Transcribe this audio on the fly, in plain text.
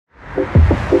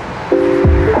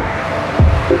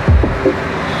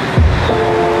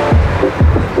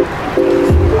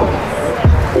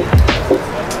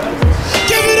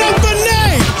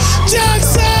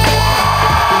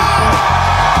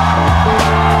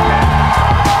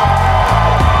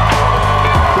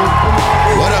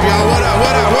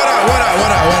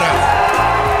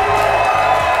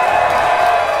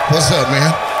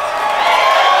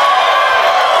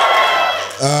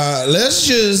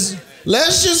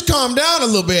let's just calm down a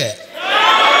little bit.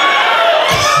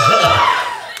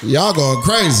 Y'all going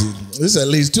crazy. There's at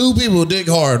least 2 people dick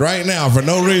hard right now for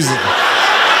no reason.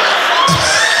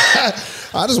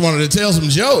 I just wanted to tell some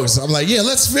jokes. I'm like, yeah,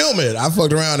 let's film it. I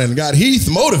fucked around and got Heath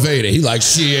motivated. He like,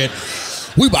 shit,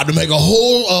 we about to make a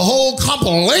whole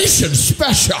compilation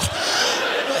special.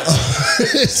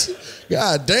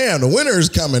 God damn, the winter is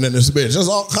coming in this bitch. There's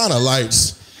all kind of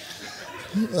lights.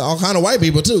 All kind of white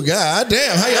people too. God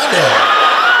damn, how y'all doing?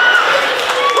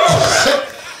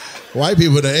 White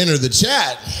people that enter the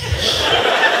chat.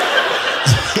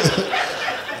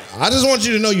 I just want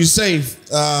you to know you're safe.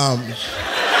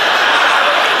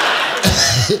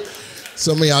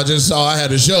 Some of y'all just saw I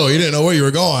had a show. You didn't know where you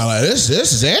were going. Like, this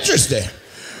is interesting.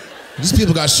 These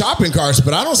people got shopping carts,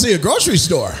 but I don't see a grocery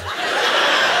store.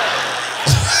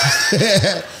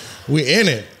 We in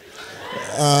it.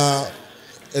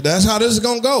 That's how this is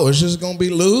gonna go. It's just gonna be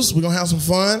loose. We're gonna have some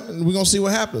fun, and we're gonna see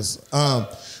what happens.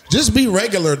 Just be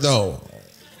regular, though.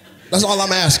 That's all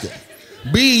I'm asking.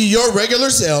 Be your regular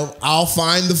self. I'll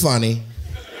find the funny.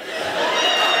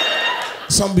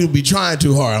 Some people be trying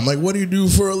too hard. I'm like, what do you do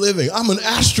for a living? I'm an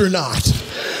astronaut.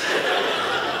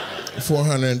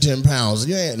 410 pounds.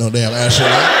 You ain't no damn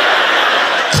astronaut.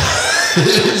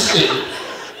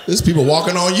 There's people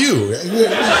walking on you.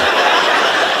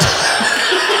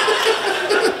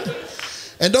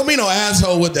 And don't be no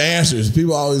asshole with the answers.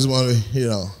 People always want to, you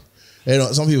know, they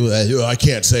don't. Some people, I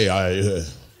can't say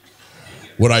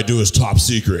what I do is top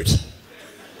secret.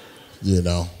 You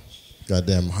know.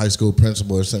 Goddamn high school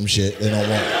principal or some shit. They don't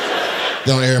want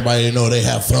everybody to know they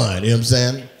have fun. You know what I'm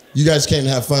saying? You guys came to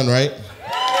have fun, right?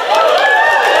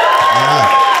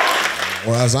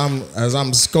 Well, as I'm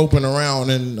scoping around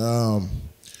in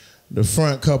the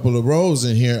front couple of rows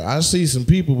in here, I see some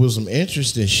people with some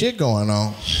interesting shit going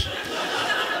on.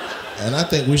 And I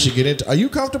think we should get into. Are you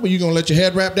comfortable? You gonna let your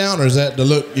head wrap down, or is that the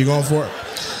look you going for?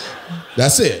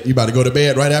 That's it. You about to go to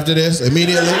bed right after this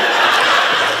immediately?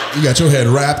 You got your head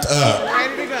wrapped up.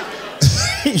 Ready to go.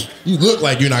 You look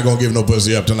like you're not gonna give no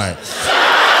pussy up tonight.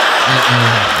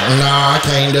 No, I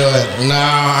can't do it. No,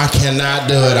 I cannot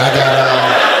do it. I gotta.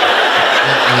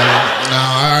 No,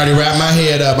 I already wrapped my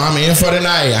head up. I'm in for the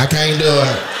night. I can't do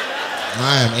it.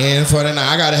 I am in for the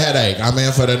night. I got a headache. I'm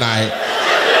in for the night.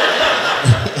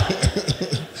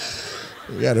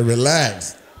 You gotta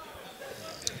relax.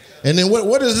 And then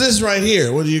what is this right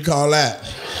here? What do you call that?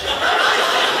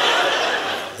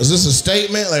 Is this a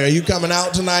statement? Like, are you coming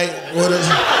out tonight? What is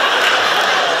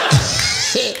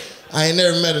it? I ain't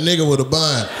never met a nigga with a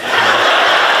bun.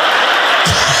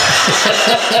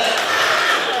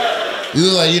 You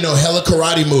look like you know hella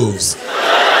karate moves.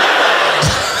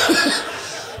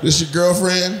 This your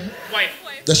girlfriend? Wife.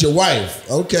 That's your wife.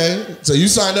 Okay. So you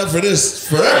signed up for this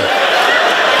forever.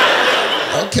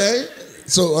 Okay.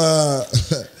 So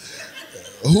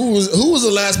who was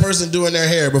the last person doing their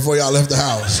hair before y'all left the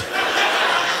house?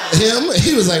 Him?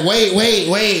 He was like, wait.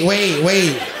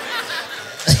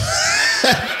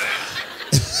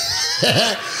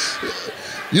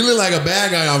 You look like a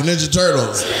bad guy off Ninja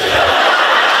Turtles.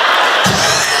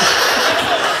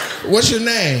 What's your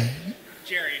name?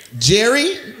 Jerry.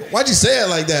 Jerry? Why'd you say it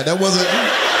like that? That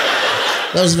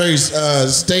was very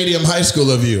Stadium High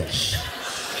School of you.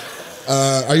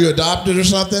 Are you adopted or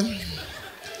something? Not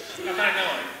that I know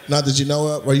of. Not that you know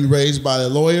of? Were you raised by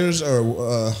lawyers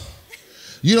or?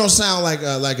 You don't sound like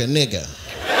a nigga.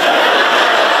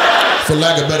 For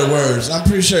lack of better words. I'm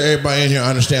pretty sure everybody in here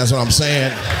understands what I'm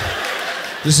saying.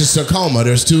 This is Tacoma.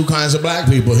 There's 2 kinds of black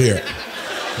people here.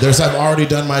 There's I've already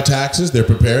done my taxes. They're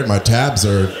prepared. My tabs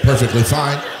are perfectly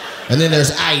fine. And then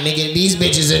there's, nigga, these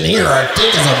bitches in here are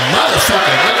thick as a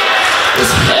motherfucker, nigga.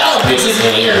 There's hell bitches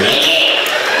in here, nigga.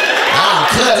 Oh,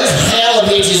 cuz, there's hell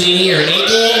bitches in here,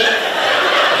 nigga.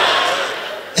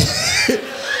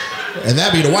 And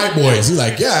that be the white boys. He's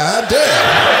like, yeah,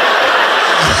 damn.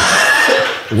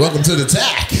 Welcome to the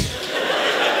TAC.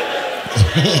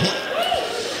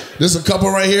 This a couple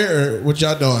right here, or what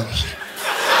y'all doing?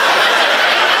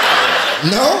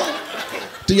 No?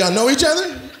 Do y'all know each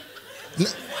other? No.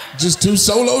 Just 2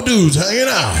 solo dudes hanging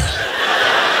out.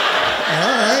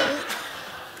 All right.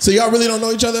 So y'all really don't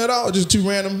know each other at all? Just 2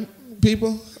 random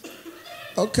people?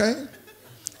 Okay.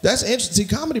 That's interesting.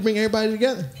 See, comedy bring everybody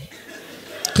together.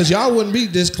 Because y'all wouldn't be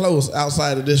this close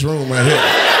outside of this room right here.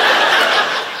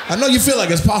 I know you feel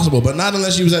like it's possible, but not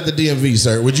unless you was at the DMV,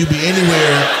 sir. Would you be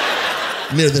anywhere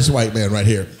near this white man right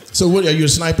here? So what, are you a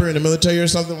sniper in the military or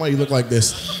something? Why you look like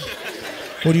this?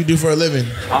 What do you do for a living?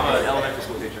 I'm an elementary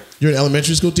school teacher. You're an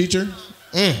elementary school teacher?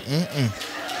 Clap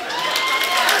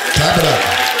it up.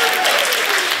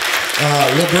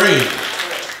 What grade?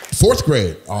 Fourth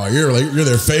grade. Oh, you're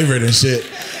their favorite and shit.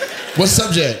 What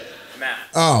subject? Math.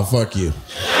 Oh, fuck you.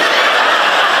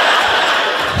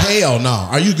 Hell no.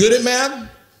 Are you good at math?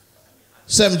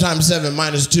 7 times 7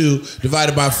 minus 2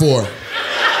 divided by 4.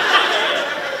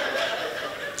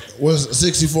 What's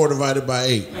 64 divided by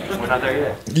 8? We're not there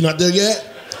yet. You're not there yet?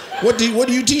 What do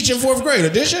you teach in 4th grade?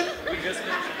 Addition? We just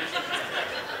finished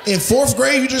addition. In 4th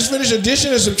grade, you just finished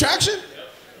addition and subtraction?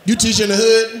 You teach in the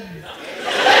hood?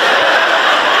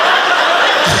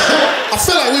 I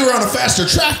feel like we were on a faster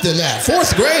track than that.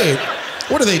 4th grade.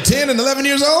 What are they, 10 and 11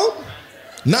 years old?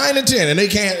 9 and 10, and they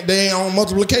ain't on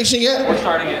multiplication yet? We're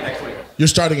starting it next week. You're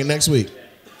starting it next week.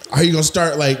 Are you gonna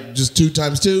start like just 2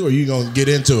 times 2, or are you gonna get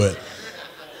into it?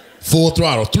 Full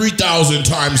throttle, 3,000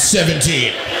 times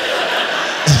 17.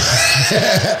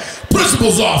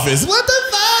 Principal's office, what the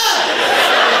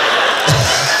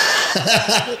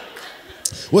fuck?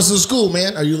 What's the school,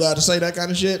 man? Are you allowed to say that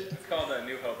kind of shit? It's called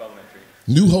New Hope Elementary.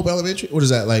 New Hope Elementary? What is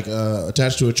that, like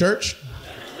attached to a church?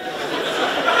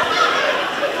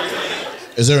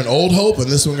 Is there an Old Hope and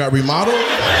this one got remodeled?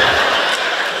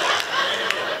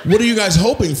 What are you guys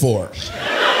hoping for? It's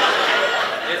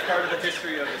part of the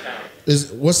history of the town.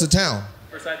 What's the town?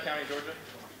 Forsyth County, Georgia.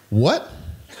 What?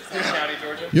 Forsyth County,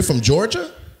 Georgia. You're from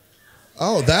Georgia?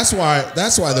 Oh, that's why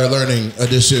they're learning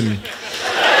addition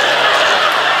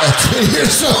at 10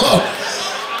 years old.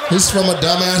 He's from a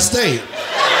dumbass state.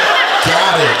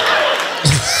 Got it.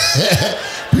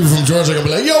 People from Georgia are gonna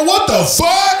be like, yo, what the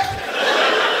fuck?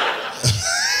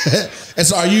 And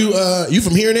so are you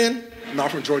from here then? No, I'm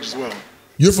from Georgia as well.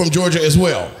 You're from Georgia as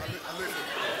well?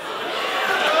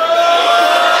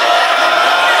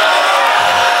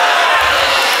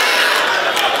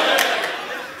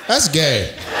 That's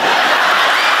gay.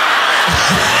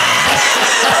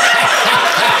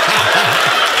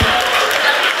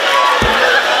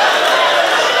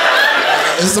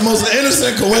 It's the most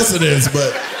innocent coincidence,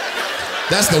 but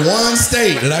that's the one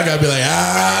state that I gotta be like,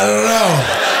 I don't know.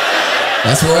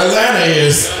 That's where Atlanta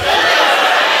is.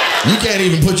 You can't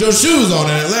even put your shoes on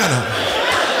in Atlanta.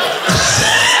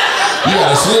 You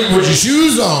gotta sleep with your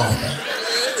shoes on.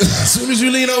 As soon as you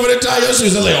lean over to tie your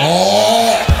shoes, they're like,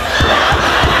 oh,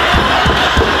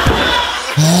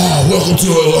 welcome to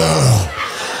Atlanta,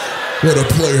 where the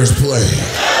players play.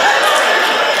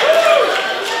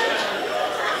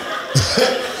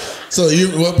 So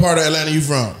what part of Atlanta you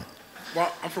from?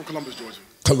 Well, I'm from Columbus, Georgia.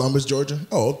 Columbus, Georgia?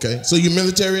 Oh, okay. So you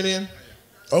military then?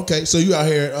 Okay, so you out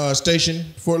here stationed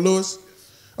Fort Lewis?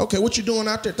 Okay, what you doing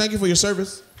out there? Thank you for your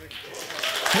service.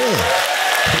 Yeah.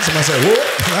 Somebody said, what?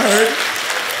 I heard.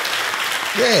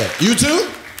 Yeah. You too?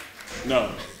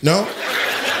 No. No?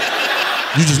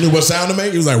 You just knew what sound to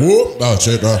make? You was like, whoop. Oh,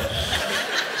 shit, bro.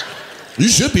 You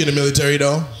should be in the military,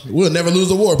 though. We'll never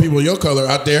lose a war, people of your color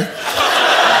out there.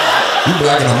 You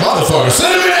black and a motherfucker.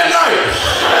 Send him in at night.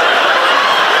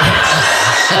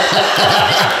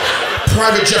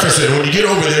 Private Jefferson, when you get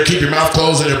over there, keep your mouth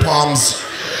closed and your palms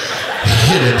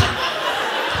hidden.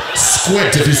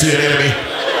 Squint if you see an enemy.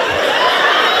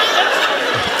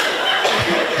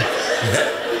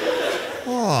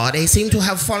 Oh, they seem to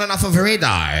have fallen off of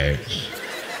radar.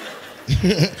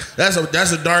 That's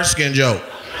a dark skin joke.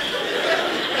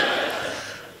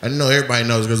 I know everybody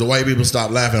knows because the white people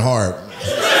stopped laughing hard.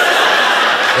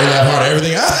 They laugh hard at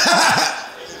everything.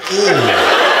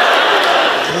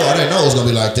 Oh, I didn't know it was gonna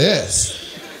be like this.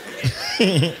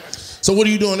 So what are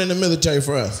you doing in the military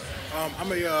for us? I'm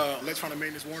a electronic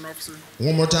maintenance warrant officer.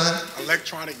 One more time?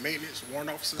 Electronic maintenance warrant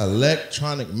officer.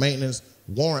 Electronic maintenance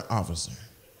warrant officer.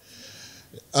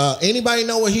 Anybody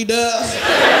know what he does?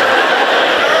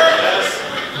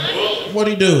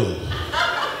 What'd he do?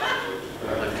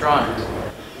 Electronics.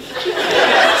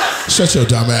 Shut your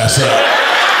dumb ass up.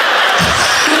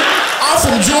 I'm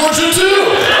from Georgia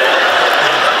too.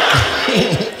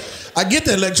 I get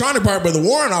the electronic part, but the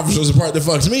warrant officer is the part that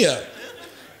fucks me up.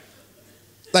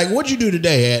 Like, what'd you do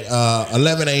today at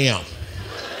 11 a.m.?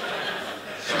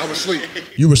 I was asleep.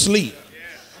 You were asleep.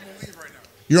 Yeah, I'm on leave right now.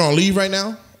 You're on leave right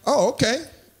now? Oh, okay.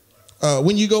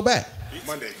 When you go back?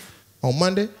 Monday. On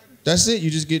Monday? That's it? You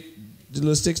just get the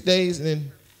little 6 days and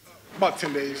then? About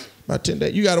 10 days. About 10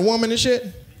 days. You got a woman and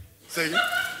shit? Say again?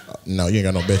 No, you ain't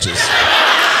got no bitches.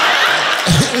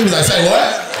 He was like, say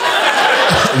what?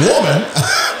 Woman?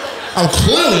 I'm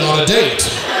clearly on a date.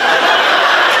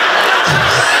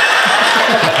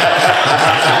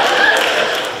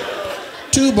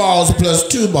 Two balls plus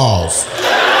 2 balls.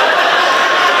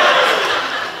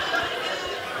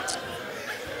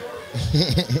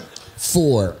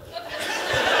 Fornication.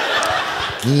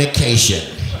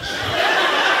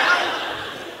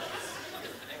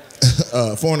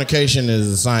 Fornication is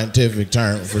a scientific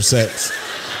term for sex.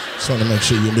 Just want to make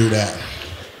sure you knew that.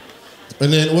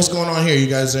 And then what's going on here? You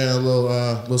guys are in a little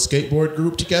skateboard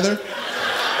group together?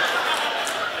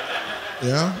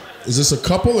 Yeah? Is this a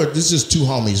couple or this is just two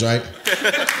homies, right?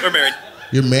 We're married.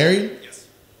 You're married? Yes.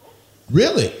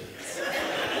 Really?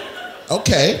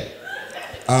 Okay.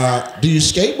 Do you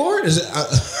skateboard? Is it? I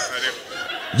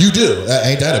do. You do?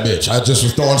 Ain't that a bitch? I just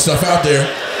was throwing stuff out there.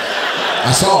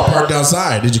 I saw her parked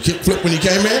outside. Did you kick flip when you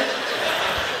came in?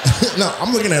 No,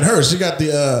 I'm looking at her. She got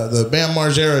the Bam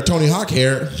Margera Tony Hawk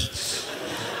hair.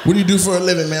 What do you do for a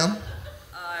living, ma'am?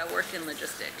 I work in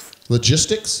logistics.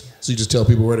 Logistics? So you just tell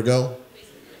people where to go?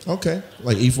 Okay,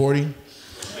 like E40?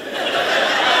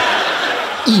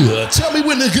 Tell me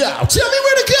when to go. Tell me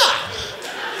where to go.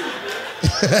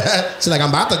 She's like, I'm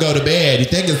about to go to bed. You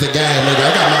think it's the game, nigga?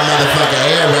 I got my motherfucking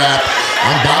hair wrap.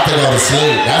 I'm about to go to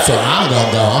sleep. That's where I'm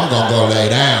gonna go. I'm gonna go lay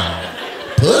down.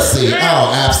 Pussy?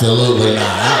 Oh, absolutely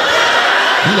not.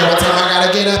 You know what time I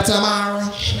gotta get up tomorrow?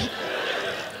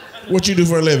 What you do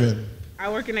for a living? I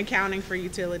work in accounting for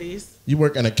utilities. You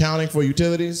work in accounting for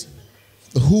utilities?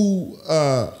 Who,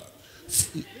 are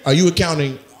you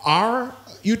accounting our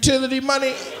utility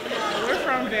money? We're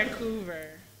from Vancouver.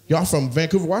 Y'all from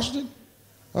Vancouver, Washington?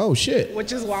 Oh, shit.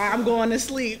 Which is why I'm going to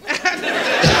sleep. I can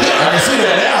see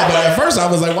that now, but at first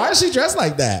I was like, why is she dressed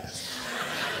like that?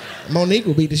 Monique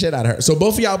will beat the shit out of her. So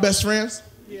both of y'all best friends?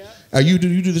 Yeah. You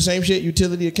do the same shit,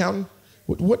 utility accounting?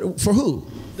 What for who?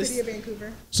 The city of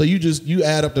Vancouver. So you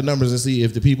add up the numbers and see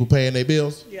if the people paying their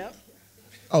bills? Yep.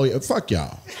 Oh yeah, fuck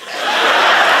y'all.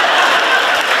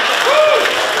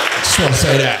 Just want to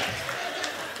say that.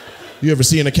 You ever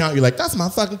see an account, you're like, that's my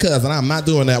fucking cousin. I'm not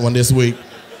doing that one this week.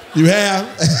 You have?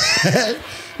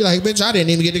 You're like, bitch, I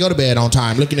didn't even get to go to bed on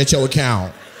time looking at your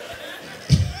account.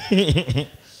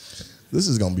 This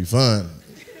is going to be fun.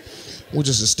 We're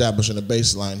just establishing a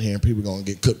baseline here and people are going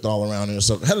to get cooked all around here.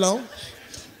 So, hello.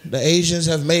 The Asians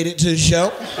have made it to the show.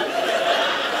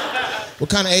 What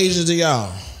kind of Asians are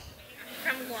y'all?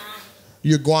 From Guam.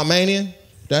 You're Guamanian?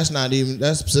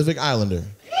 That's Pacific Islander.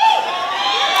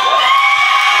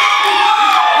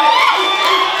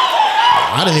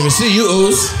 I didn't even see you,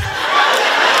 Oos.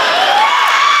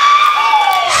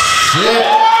 Shit.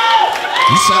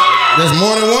 There's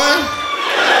more than one?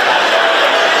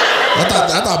 I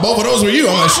thought both of those were you.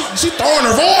 I'm like, she throwing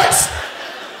her voice.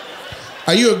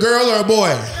 Are you a girl or a boy?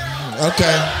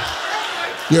 Okay.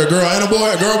 You're a girl and a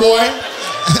boy? A girl, boy?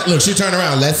 Look, she turned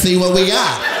around. Let's see what we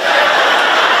got.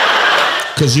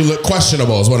 Because you look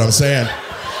questionable is what I'm saying.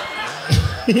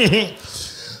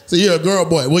 So you're a girl,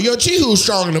 boy. Well, your Chihu's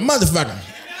stronger than motherfucker.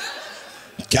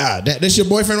 God, that's your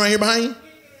boyfriend right here behind you?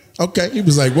 Okay. He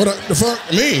was like, what the fuck?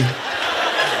 Me?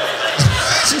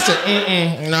 She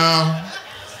said, no.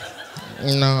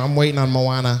 No, I'm waiting on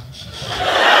Moana.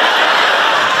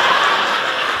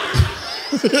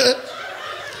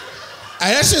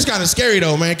 Hey, that's just kind of scary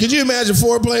though, man. Could you imagine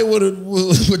foreplay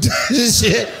with this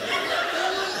shit?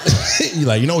 You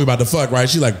like, you know we about to fuck, right?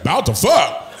 She's like, about to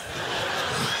fuck.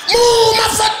 Move my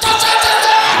fuck.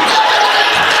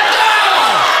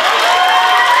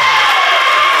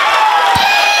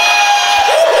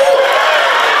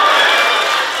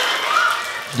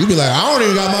 You be like, I don't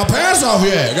even got my pants off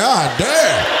yet. God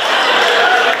damn.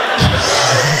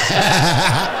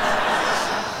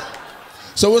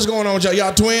 So what's going on with y'all?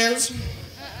 Y'all twins?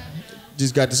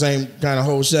 Just got the same kind of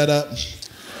whole setup.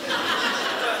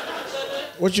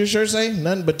 What's your shirt say?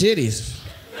 Nothing but titties.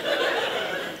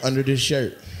 Under this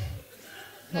shirt.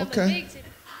 Okay.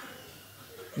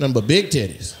 Nothing but big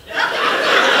titties.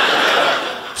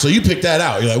 So you picked that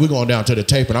out. You're like, we're going down to the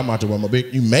tape and I'm about to run my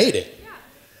big. You made it.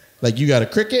 Like you got a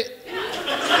cricket?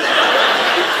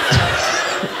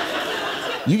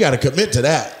 You got to commit to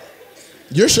that.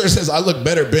 Your shirt says, I look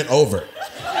better bent over.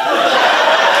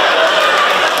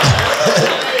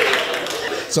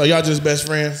 So y'all just best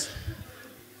friends?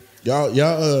 Y'all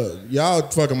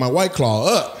fucking my White Claw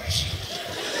up.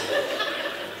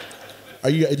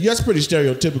 That's pretty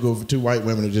stereotypical for two white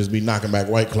women to just be knocking back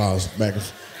White Claws back.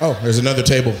 Oh, there's another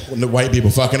table with the white people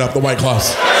fucking up the White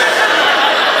Claws.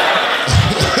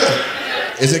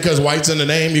 Is it because white's in the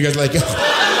name? You guys like,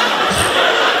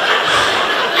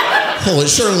 well, it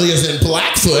surely isn't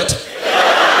Blackfoot.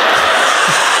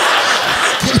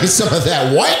 Give me some of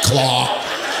that White Claw.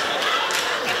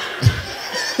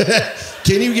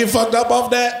 Can you get fucked up off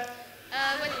that?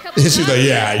 With a couple She's like,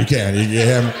 yeah, you can. You get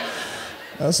him.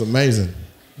 That's amazing.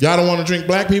 Y'all don't want to drink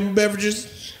black people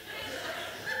beverages?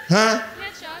 Huh? We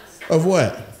had shots. Of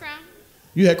what? Crown.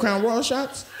 You had Crown Royal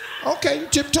shots? Okay, you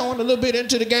tiptoeing a little bit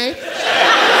into the game.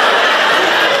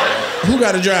 Who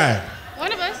got to drive?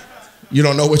 One of us. You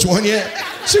don't know which one yet?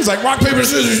 She was like, rock, paper,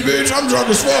 scissors, bitch. I'm drunk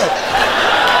as fuck.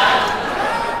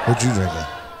 What you drinking?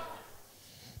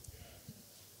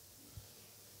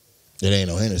 It ain't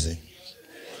no Hennessy.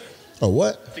 Oh,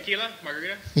 what? Tequila,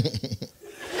 margarita.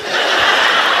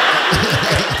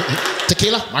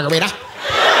 Tequila, margarita.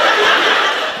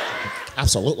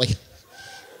 Absolutely.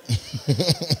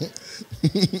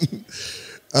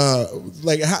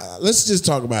 Let's just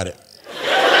talk about it.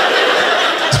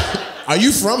 Are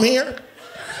you from here?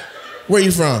 Where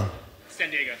you from? San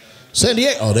Diego. San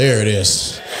Diego. Oh, there it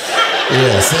is.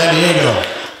 Yeah, San Diego.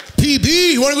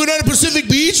 PB, you want to go down to Pacific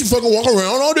Beach and fucking walk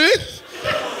around all day?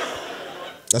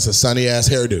 That's a sunny ass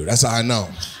hairdo. That's how I know.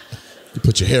 You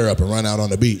put your hair up and run out on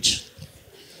the beach.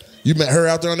 You met her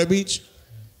out there on the beach?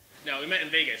 No, we met in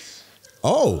Vegas.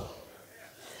 Oh.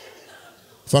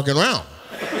 Fucking round.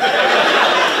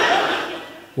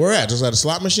 Where at? Just at a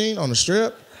slot machine on the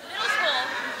strip? Middle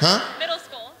school. Huh? Middle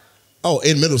school. Oh,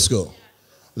 in middle school.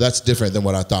 That's different than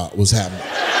what I thought was happening.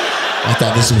 I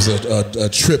thought this was a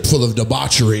trip full of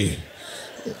debauchery.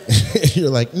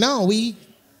 You're like, no, we're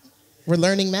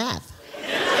learning math.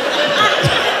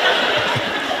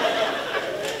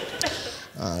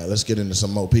 All right, let's get into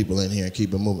some more people in here and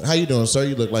keep it moving. How you doing, sir?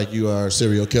 You look like you are a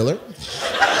serial killer.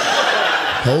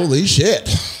 Holy shit.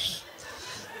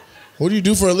 What do you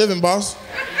do for a living, boss?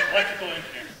 Electrical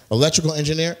engineer. Electrical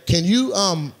engineer. Can you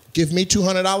give me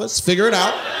 $200? Figure it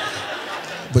out.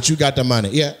 But you got the money.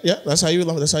 Yeah, that's how you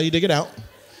dig it out.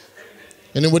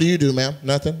 And then what do you do, ma'am?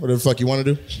 Nothing? Whatever the fuck you want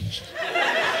to do?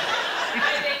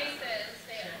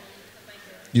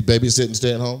 You babysit and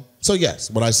stay at home? So yes,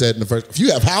 what I said in the first, if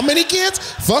you have how many kids?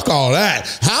 Fuck all that.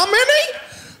 How many?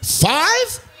 5? 2,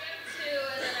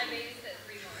 and then I babysit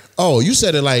 3 more. Oh, you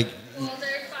said it like, Well,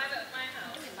 there's 5 at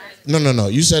my house. no.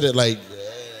 You said it like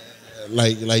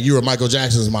you were Michael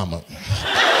Jackson's mama.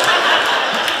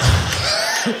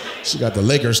 She got the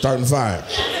Lakers starting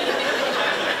 5.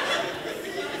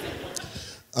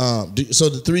 So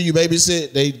the 3 you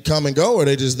babysit, they come and go, or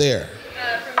they just there?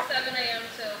 From 7 a.m.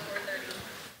 till 4:30.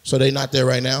 So they not there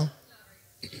right now?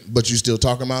 But you still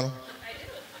talking about them? I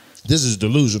do. This is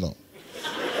delusional.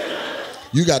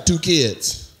 You got 2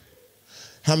 kids.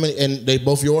 How many, and they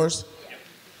both yours? Yep.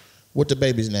 What the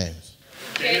baby's names?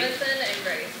 Jameson and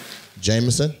Grace.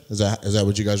 Jameson? Is that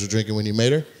what you guys were drinking when you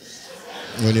made her?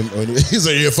 He's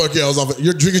like, yeah, fuck yeah, I was off.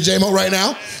 You're drinking J-Mo right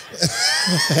now?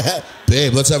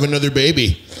 Babe, let's have another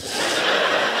baby.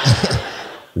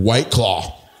 White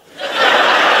Claw.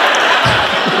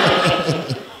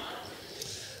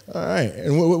 All right,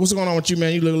 and what's going on with you,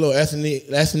 man? You look a little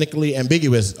ethnically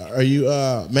ambiguous. Are you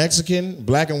Mexican,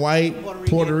 black and white,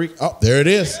 Puerto Rican? Oh, there it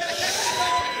is.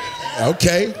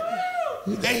 Okay.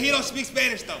 Hey, he don't speak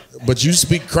Spanish, though. But you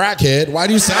speak crackhead. Why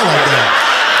do you sound like that?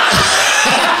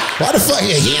 Why the fuck?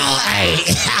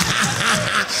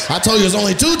 I told you there's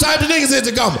only 2 types of niggas in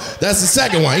Tacoma. That's the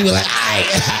second one. He was like,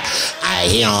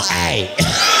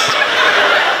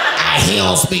 he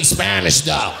don't speak Spanish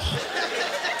though.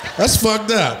 That's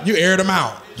fucked up. You aired him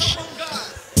out.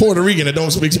 Puerto Rican that don't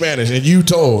speak Spanish, and you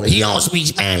told he don't speak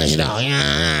Spanish though.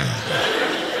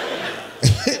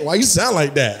 Why you sound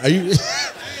like that? Are you?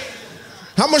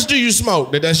 How much do you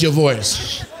smoke? That's your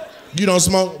voice. You don't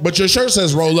smoke, but your shirt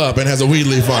says roll up and has a weed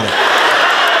leaf on it.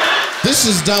 This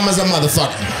is dumb as a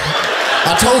motherfucker.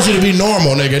 I told you to be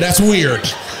normal, nigga. That's weird.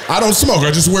 I don't smoke.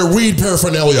 I just wear weed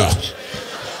paraphernalia.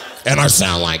 And I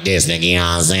sound like this, nigga. You know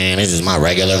what I'm saying? This is my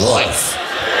regular voice.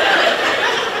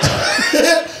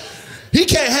 He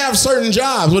can't have certain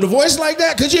jobs with a voice like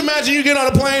that. Could you imagine you get on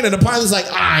a plane and the pilot's like,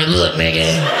 all right, look, nigga.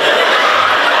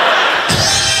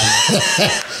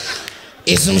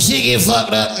 If some shit get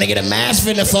fucked up, nigga, the mask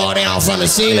finna fall down from the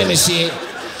ceiling and shit.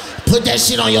 Put that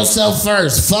shit on yourself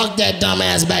first. Fuck that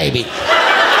dumbass baby.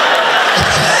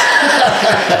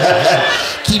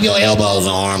 Keep your elbows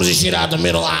and arms and shit out the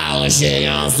middle aisle and shit, you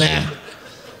know what I'm saying?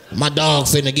 My dog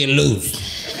finna get loose.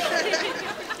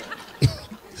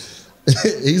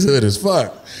 He's hood as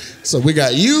fuck. So we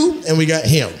got you and we got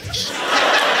him.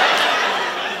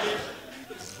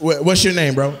 What's your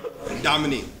name, bro?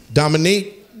 Dominique.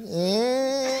 Dominique?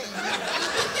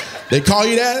 They call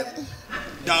you that?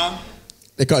 Dom.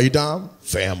 They call you Dom?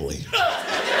 Family.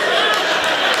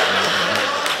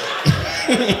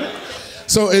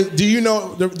 So do you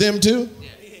know them too? Yeah.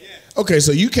 Okay,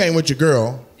 so you came with your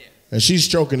girl, and she's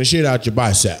stroking the shit out your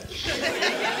bicep.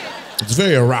 It's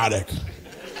very erotic.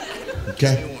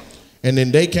 Okay? And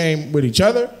then they came with each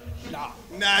other? Nah,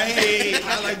 hey,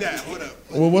 not like that. Hold up.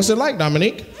 Well, what's it like,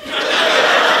 Dominique?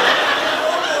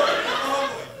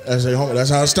 That's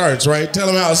how it starts, right? Tell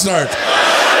them how it starts.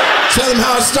 Tell them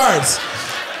how it starts.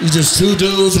 You just 2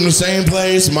 dudes from the same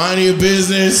place, minding your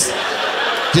business,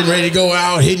 getting ready to go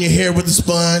out, hitting your hair with the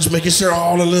sponge, making sure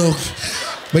all the little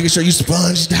Making sure you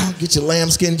sponged out, get your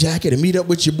lambskin jacket, and meet up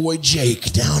with your boy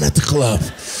Jake down at the club.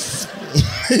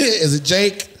 Is it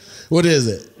Jake? What is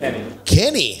it?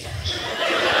 Kenny.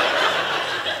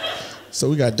 So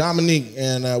we got Dominique,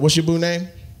 and what's your boo name?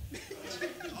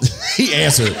 He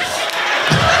answered.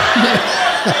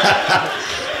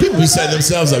 People be setting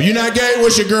themselves up. You not gay?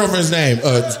 What's your girlfriend's name?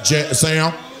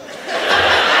 Sam.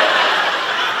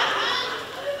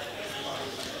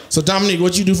 So Dominique,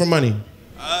 what you do for money?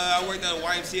 I worked at a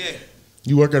YMCA.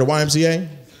 You work at a YMCA?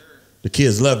 The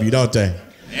kids love you, don't they?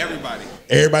 Everybody.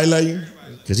 Everybody love you?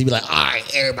 Because he be like, all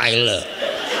right, everybody look.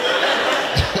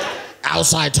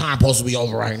 Outside time supposed to be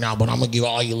over right now, but I'm going to give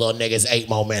all you little niggas 8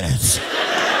 more minutes.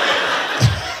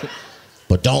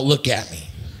 But don't look at me.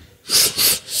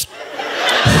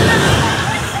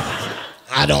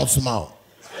 I don't smoke.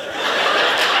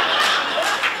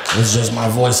 It's just my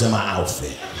voice and my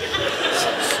outfit.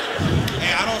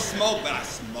 Hey, I don't smoke, but I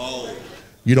smoke.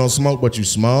 You don't smoke, but you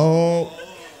smoke?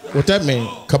 What that mean?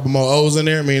 A couple more O's in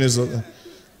there? I mean,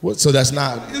 what? So that's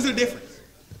not... There's a difference.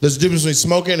 There's a difference between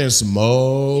smoking and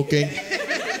smoking.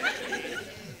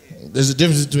 There's a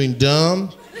difference between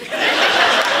dumb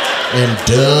and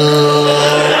dumb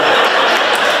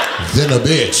than a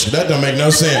bitch. That don't make no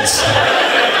sense.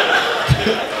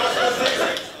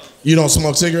 You don't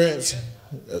smoke cigarettes?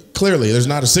 Clearly, there's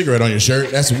not a cigarette on your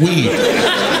shirt. That's weed.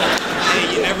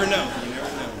 Hey, you never know. You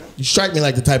never know. You strike me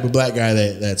like the type of black guy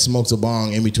that smokes a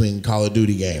bong in between Call of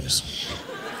Duty games.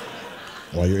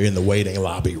 While you're in the waiting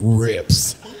lobby,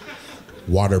 rips.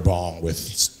 Water bong with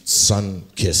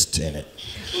sun-kissed in it.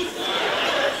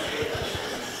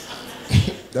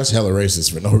 That's hella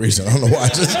racist for no reason. I don't know why. I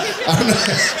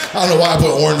don't know why I put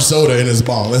orange soda in his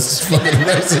bong. That's just fucking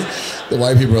racist. The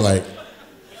white people are like...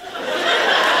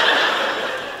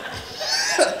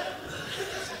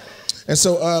 And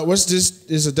so, what's this?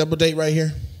 Is a double date right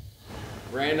here?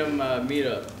 Random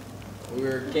meetup.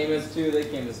 Came as 2, they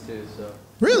came as 2, so.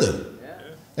 Really? Yeah.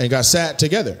 And got sat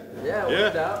together? Yeah, it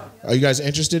worked out. Are you guys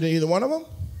interested in either one of them?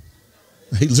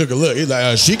 He look. He's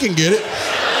like, she can get it.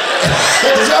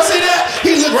 Did y'all see that?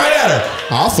 He looked right at her.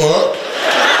 I'll fuck.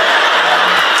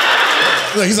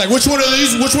 Look, he's like, which one of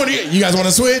these? Which one do you guys want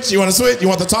to switch? You want to switch? You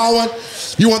want the tall one?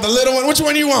 You want the little one? Which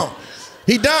one do you want?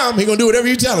 He dumb. He gonna do whatever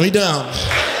you tell him. He dumb.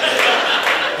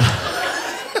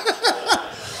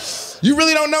 You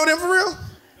really don't know them for real?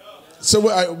 So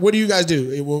what do you guys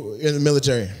do in the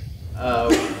military?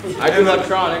 I do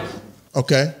electronics.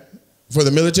 Okay. For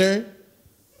the military?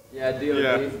 Yeah, DOD.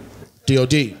 Yeah.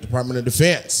 DOD, Department of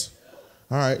Defense.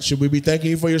 All right. Should we be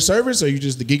thanking you for your service, or are you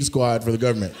just the geek squad for the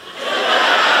government?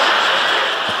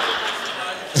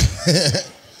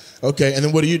 Okay. And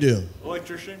then what do you do?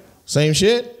 Electrician. Same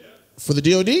shit? Yeah. For the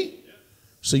DOD? Yeah.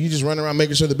 So you just run around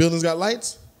making sure the buildings got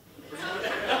lights?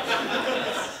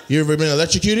 You ever been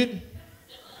electrocuted?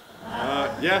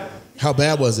 Yeah. How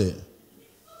bad was it?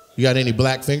 You got any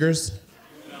black fingers?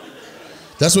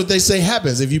 That's what they say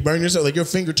happens if you burn yourself. Like your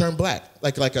finger turned black,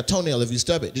 like a toenail if you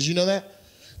stub it. Did you know that?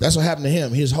 That's what happened to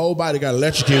him. His whole body got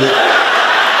electrocuted.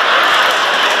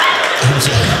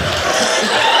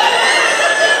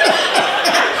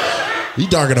 You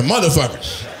darker than a motherfucker.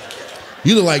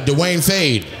 You look like Dwayne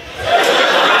Fade.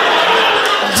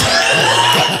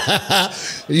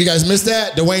 You guys missed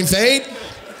that? Dwayne Fade?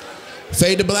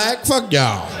 Fade to black? Fuck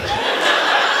y'all.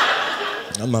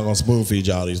 I'm not gonna spoon feed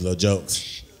y'all these little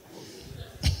jokes.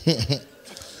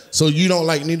 So you don't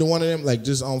like neither one of them? Like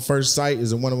just on first sight,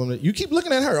 is it one of them that you keep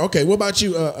looking at her? Okay, what about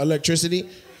you, electricity?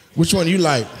 Which one you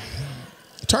like?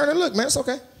 Turn and look, man, it's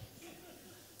okay.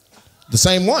 The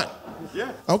same one?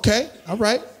 Yeah. Okay, all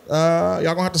right. Y'all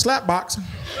gonna have to slap box.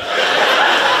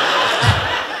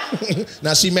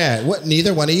 Now she mad. What,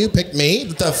 neither one of you picked me?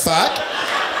 What the fuck?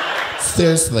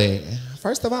 Seriously.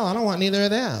 First of all, I don't want neither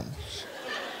of them.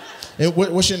 And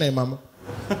what's your name, mama?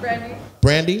 Brandy.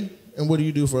 Brandy? And what do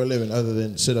you do for a living other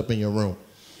than sit up in your room?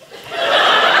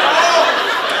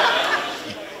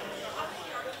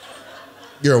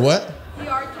 You're a what?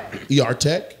 ER tech. ER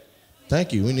tech?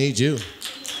 Thank you, we need you.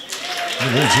 We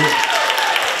need you.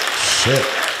 Shit.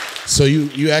 So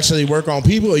you actually work on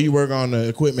people, or you work on the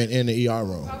equipment in the ER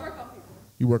room? I work on people.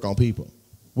 You work on people.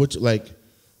 Which, like,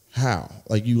 how?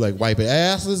 Like you like wiping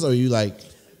asses, or you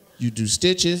do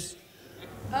stitches?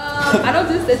 I don't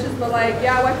do stitches, but like,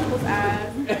 yeah, I wipe people's ass.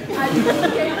 I do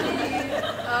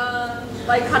EKG,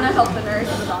 like kind of help the nurse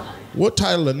and the doctor. What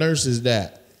title of nurse is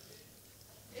that?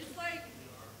 It's like,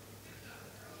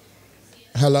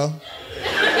 Hello?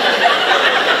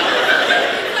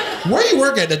 Where you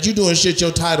work at that you doing shit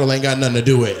your title ain't got nothing to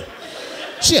do with?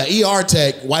 She a ER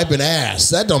tech wiping ass.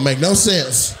 That don't make no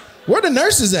sense. Where the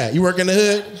nurses at? You work in the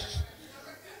hood?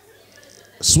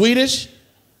 Swedish?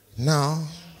 No,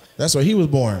 that's where he was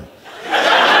born.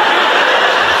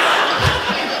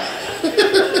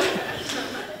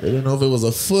 They didn't know if it was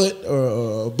a foot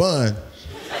or a bun.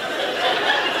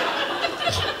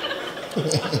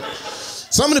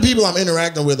 Some of the people I'm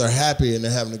interacting with are happy and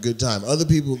they're having a good time. Other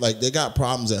people, like, they got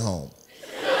problems at home.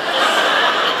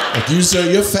 Like, you, sir,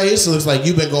 your face looks like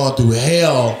you've been going through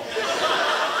hell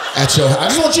at your house. I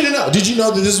just want you to know, did you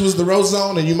know that this was the road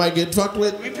zone and you might get fucked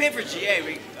with? We pay for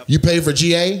GA. You pay for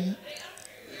GA? We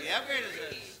upgraded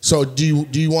this. So do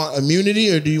you want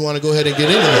immunity or do you want to go ahead and get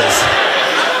into this?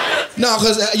 No,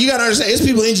 because you got to understand, it's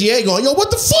people in GA going, yo, what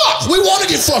the fuck? We want to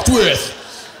get fucked with.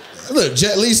 Look,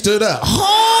 Jet Li stood up.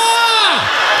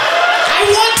 I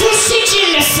want to sit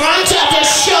in the front of the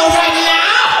show right now.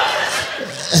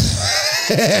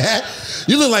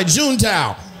 You look like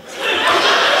Juntao.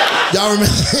 Y'all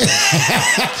remember?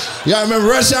 Y'all remember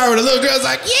Rush Hour? The little girl's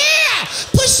like, yeah,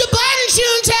 push the button,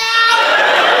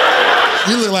 Juntao.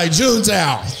 You look like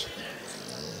Juntao.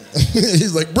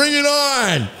 He's like, bring it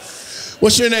on.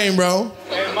 What's your name, bro?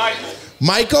 Hey, Michael.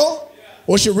 Michael?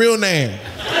 What's your real name?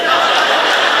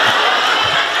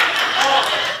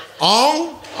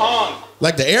 Ong? Kong.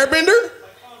 Like the airbender?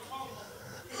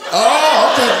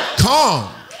 Oh, okay.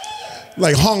 Kong.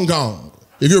 Like Hong Kong.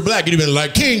 If you're black, you'd have been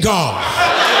like King Kong.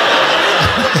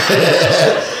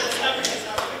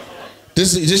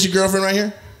 This your girlfriend right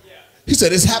here? He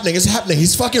said, it's happening, it's happening.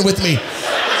 He's fucking with me.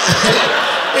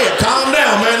 Hey, calm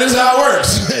down, man. This is how it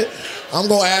works. I'm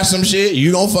gonna ask some shit,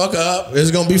 you gonna fuck up.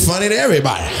 It's gonna be funny to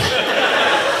everybody.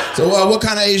 So what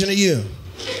kind of Asian are you?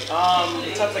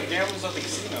 The type that gambles at the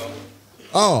casino.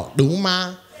 Oh, do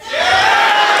my.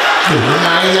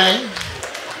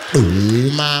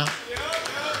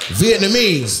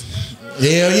 Vietnamese.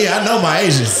 Hell yeah, I know my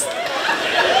Asians.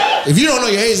 If you don't know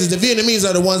your Asians, the Vietnamese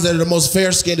are the ones that are the most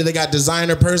fair-skinned and they got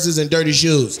designer purses and dirty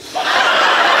shoes. Am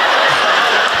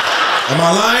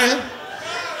I lying?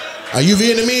 Are you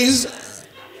Vietnamese?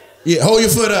 Yeah, hold your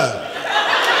foot up.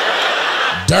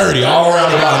 Dirty all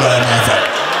around the bottom of that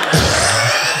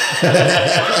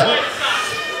motherfucker.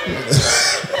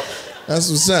 That's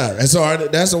what's up. And so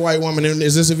that's a white woman.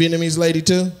 Is this a Vietnamese lady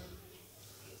too?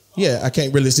 Yeah, I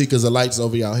can't really see because the light's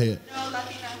over y'all head. No,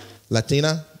 Latina.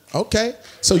 Latina? Okay.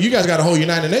 So you guys got a whole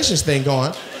United Nations thing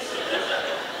going.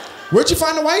 Where'd you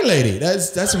find the white lady?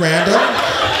 That's random.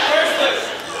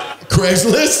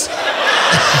 Craigslist?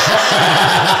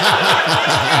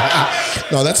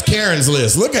 No, that's Karen's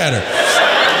list. Look at her.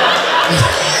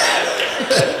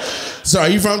 So are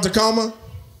you from Tacoma?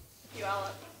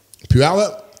 Puyallup.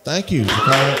 Puyallup? Thank you.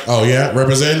 Oh yeah,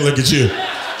 represent. Look at you.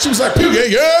 She was like,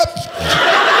 Puyallup, yep.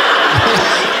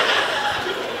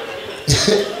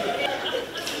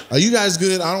 Are you guys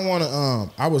good? I don't want to.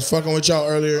 I was fucking with y'all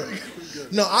earlier.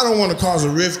 No, I don't want to cause a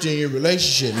rift in your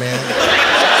relationship, man.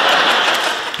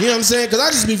 You know what I'm saying? Because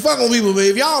I just be fucking with people, but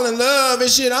if y'all in love and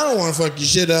shit, I don't want to fuck your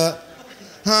shit up.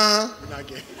 Huh? We're not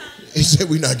gay. He said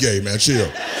we not gay, man. Chill.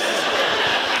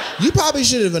 You probably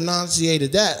should have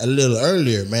enunciated that a little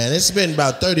earlier, man. It's been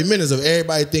about 30 minutes of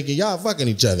everybody thinking y'all fucking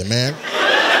each other, man.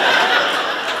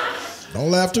 Don't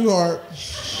laugh too hard.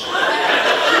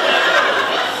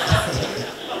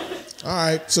 All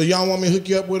right, so y'all want me to hook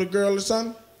you up with a girl or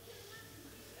something?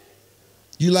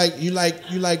 You like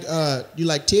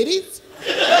titties?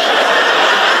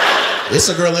 It's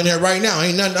a girl in here right now.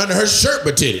 Ain't nothing under her shirt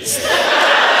but titties.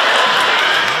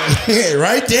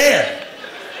 Right there.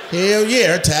 Hell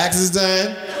yeah, her taxes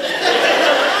done.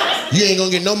 You ain't gonna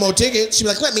get no more tickets. She be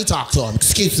like, let me talk to him.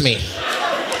 Excuse me.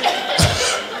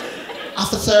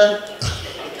 Officer.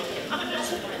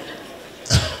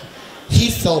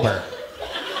 He's sober.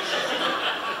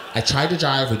 I tried to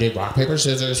drive. We did rock, paper,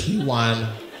 scissors. He won.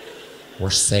 We're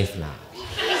safe now.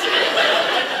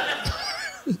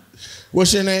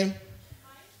 What's your name?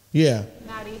 Yeah.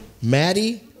 Maddie.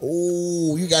 Maddie?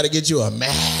 Oh, you gotta get you a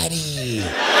Maddie.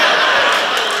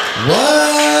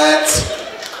 What?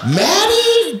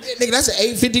 Maddie? Nigga, that's an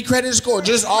 850 credit score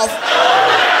just off.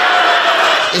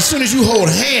 As soon as you hold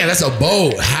hand, that's a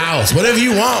boat, house, whatever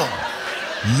you want.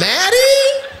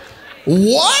 Maddie?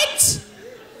 What?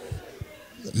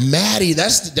 Maddie,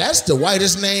 that's the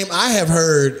whitest name I have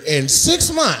heard in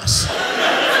 6 months.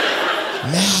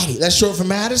 Maddie, that's short for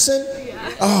Madison?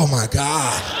 Yeah. Oh my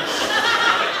God.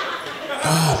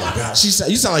 Oh my God. You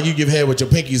sound like you give head with your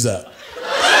pinkies up.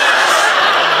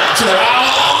 She's like, oh,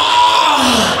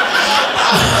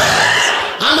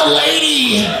 I'm a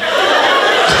lady.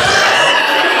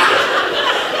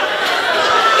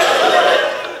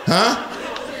 Huh?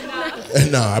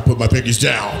 No, I put my pinkies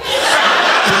down.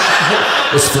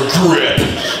 It's for grip.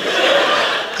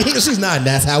 She's not.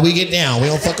 That's how we get down. We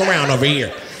don't fuck around over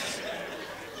here.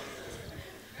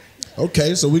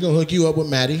 Okay, so we're gonna hook you up with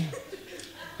Maddie.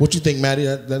 What you think, Maddie?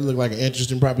 That look like an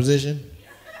interesting proposition?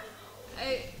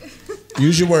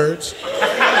 Use your words.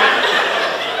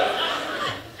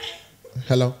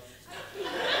 Hello?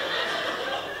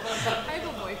 I have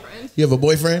a boyfriend. You have a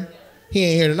boyfriend? He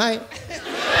ain't here tonight.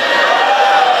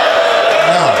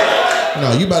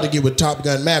 No, you about to get with Top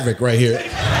Gun Maverick right here.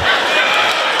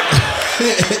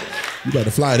 You about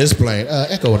to fly this plane.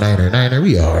 Echo 9er,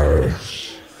 we are.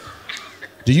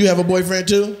 Do you have a boyfriend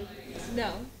too?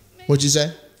 No. What'd you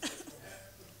say?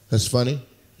 That's funny.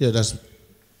 Yeah, that's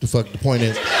the fuck the point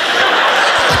is. Do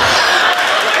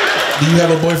you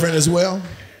have a boyfriend as well? No.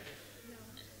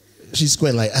 She's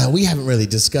squinting like, we haven't really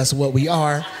discussed what we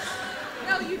are.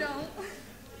 No, you don't.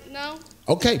 No.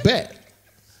 Okay, bet.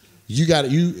 You got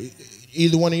it.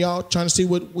 Either one of y'all trying to see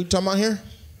what we talking about here?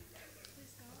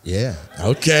 Yeah.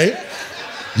 Okay.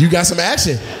 You got some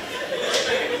action.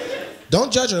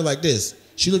 Don't judge her like this.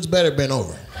 She looks better bent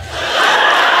over. All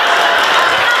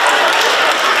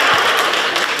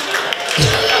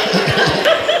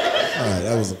right,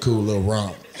 that was a cool little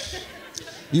romp.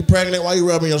 You pregnant? Why you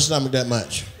rubbing your stomach that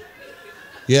much?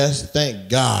 Yes? Thank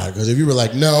God. Because if you were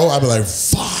like, no, I'd be like,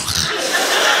 fuck.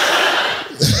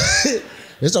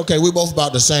 It's okay. We both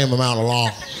about the same amount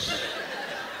along.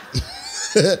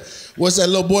 What's that,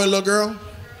 little boy, little girl?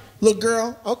 Little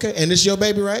girl? Okay. And this your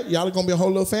baby, right? Y'all are going to be a whole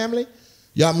little family?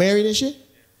 Y'all married and shit?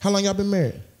 How long y'all been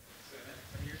married?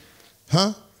 7 years.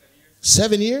 Huh?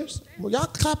 7 years? Well, y'all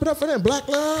clap it up for them. Black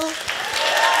love.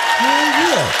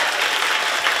 Yeah.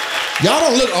 Y'all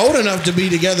don't look old enough to be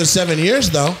together 7 years,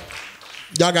 though.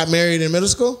 Y'all got married in middle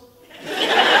school? You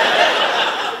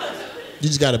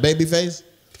just got a baby face?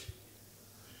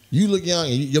 You look young,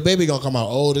 and your baby gonna come out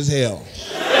old as hell.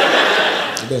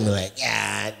 Your baby like,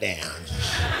 God damn.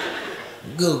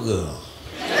 Goo-goo.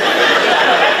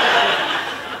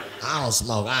 I don't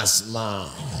smoke, I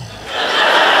smoke.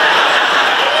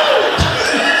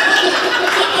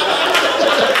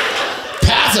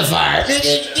 Pacifier.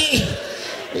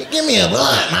 Give me a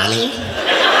blunt, mommy.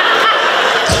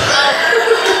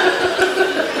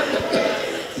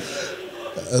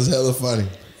 That's hella funny.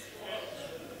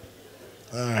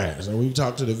 All right, so we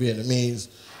talked to the Vietnamese.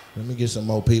 Let me get some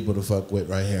more people to fuck with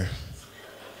right here.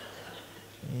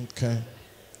 Okay.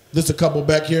 This a couple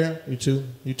back here, you two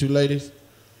ladies.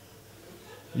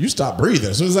 You stopped breathing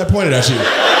as soon as I pointed at you.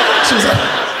 She was like,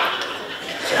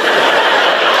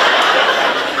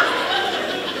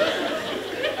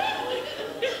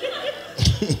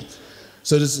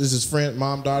 so this is his friend,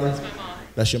 mom, daughter? That's my mom.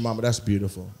 That's your mama. That's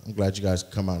beautiful. I'm glad you guys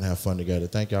come out and have fun together.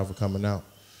 Thank y'all for coming out.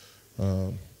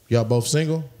 Y'all both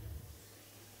single?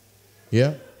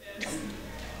 Yeah?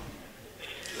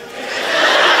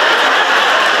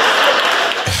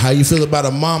 How you feel about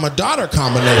a mama-daughter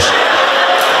combination?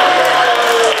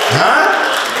 Huh?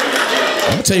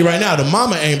 I'm gonna tell you right now, the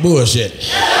mama ain't bullshit.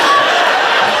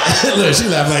 Look, she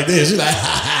laughed like this. She like,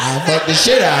 I'll fuck the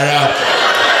shit out of her.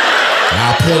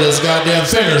 I'll pull his goddamn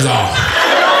fingers off.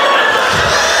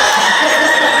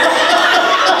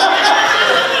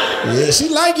 Yeah, she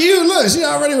like you. Look, she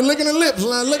already was licking her lips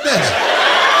when I looked at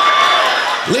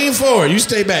you. Lean forward. You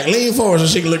stay back. Lean forward so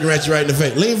she can look at you right in the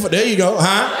face. Lean forward. There you go.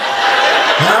 Huh?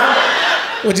 Huh?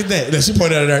 What'd you think? She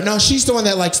pointed at her. No, she's the one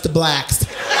that likes the blacks.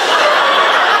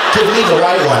 Give me the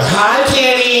white one. Hi,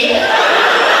 Kenny.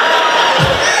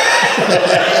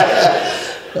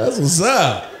 That's what's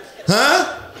up.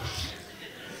 Huh?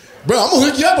 Bro, I'm gonna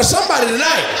hook you up with somebody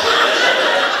tonight.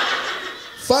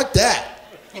 Fuck that.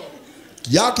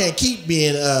 Y'all can't keep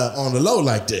being on the low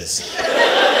like this.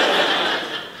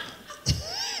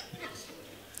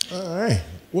 All right.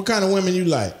 What kind of women you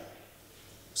like?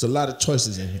 There's a lot of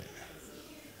choices in here.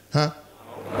 Huh?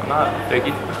 I'm not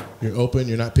picky. You're open,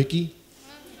 you're not picky?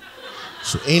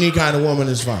 So any kind of woman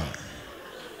is fine.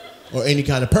 Or any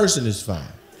kind of person is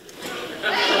fine.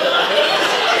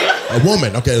 A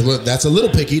woman, okay, well, that's a little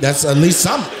picky. That's at least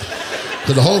some.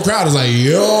 Because the whole crowd is like,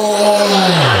 yo.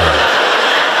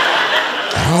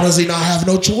 How does he not have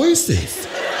no choices?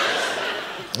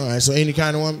 All right, so any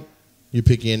kind of woman, you're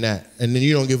picky in that. And then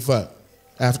you don't give a fuck.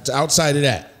 Outside of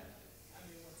that,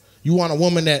 you want a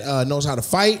woman that knows how to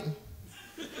fight?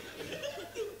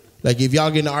 Like if y'all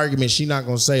get in an argument, she's not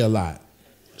gonna say a lot.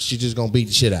 She's just gonna beat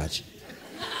the shit out you.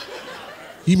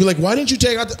 You be like, why didn't you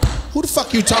take out the... Who the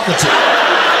fuck you talking to?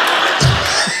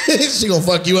 She gonna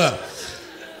fuck you up.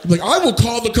 You be like, I will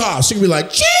call the cops. She can be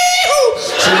like, chee-hoo!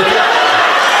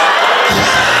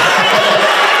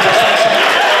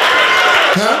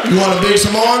 Huh? You want a big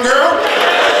Samoan girl?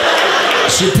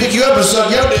 She'll pick you up and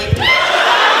suck your dick.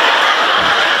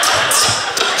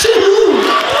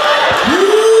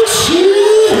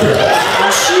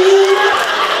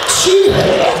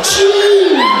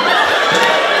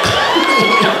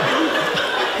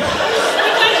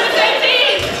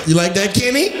 You like that,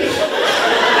 Kenny?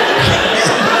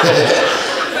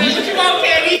 What you want,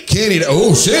 Kenny? Kenny,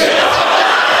 oh shit.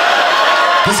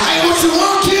 This ain't what you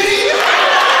want, Kenny.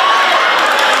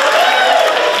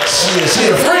 She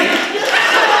a freak.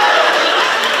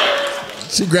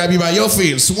 She grab you by your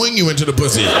feet and swing you into the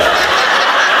pussy.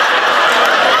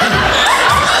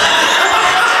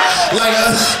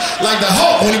 Like the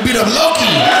Hulk when he beat up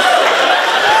Loki.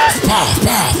 Pow,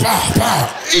 pow, pow,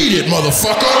 pow. Eat it,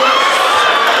 motherfucker.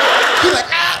 He's like,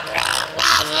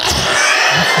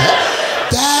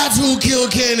 that's who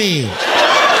killed Kenny.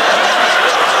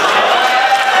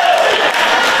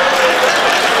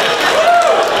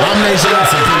 Nomination,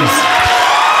 peace.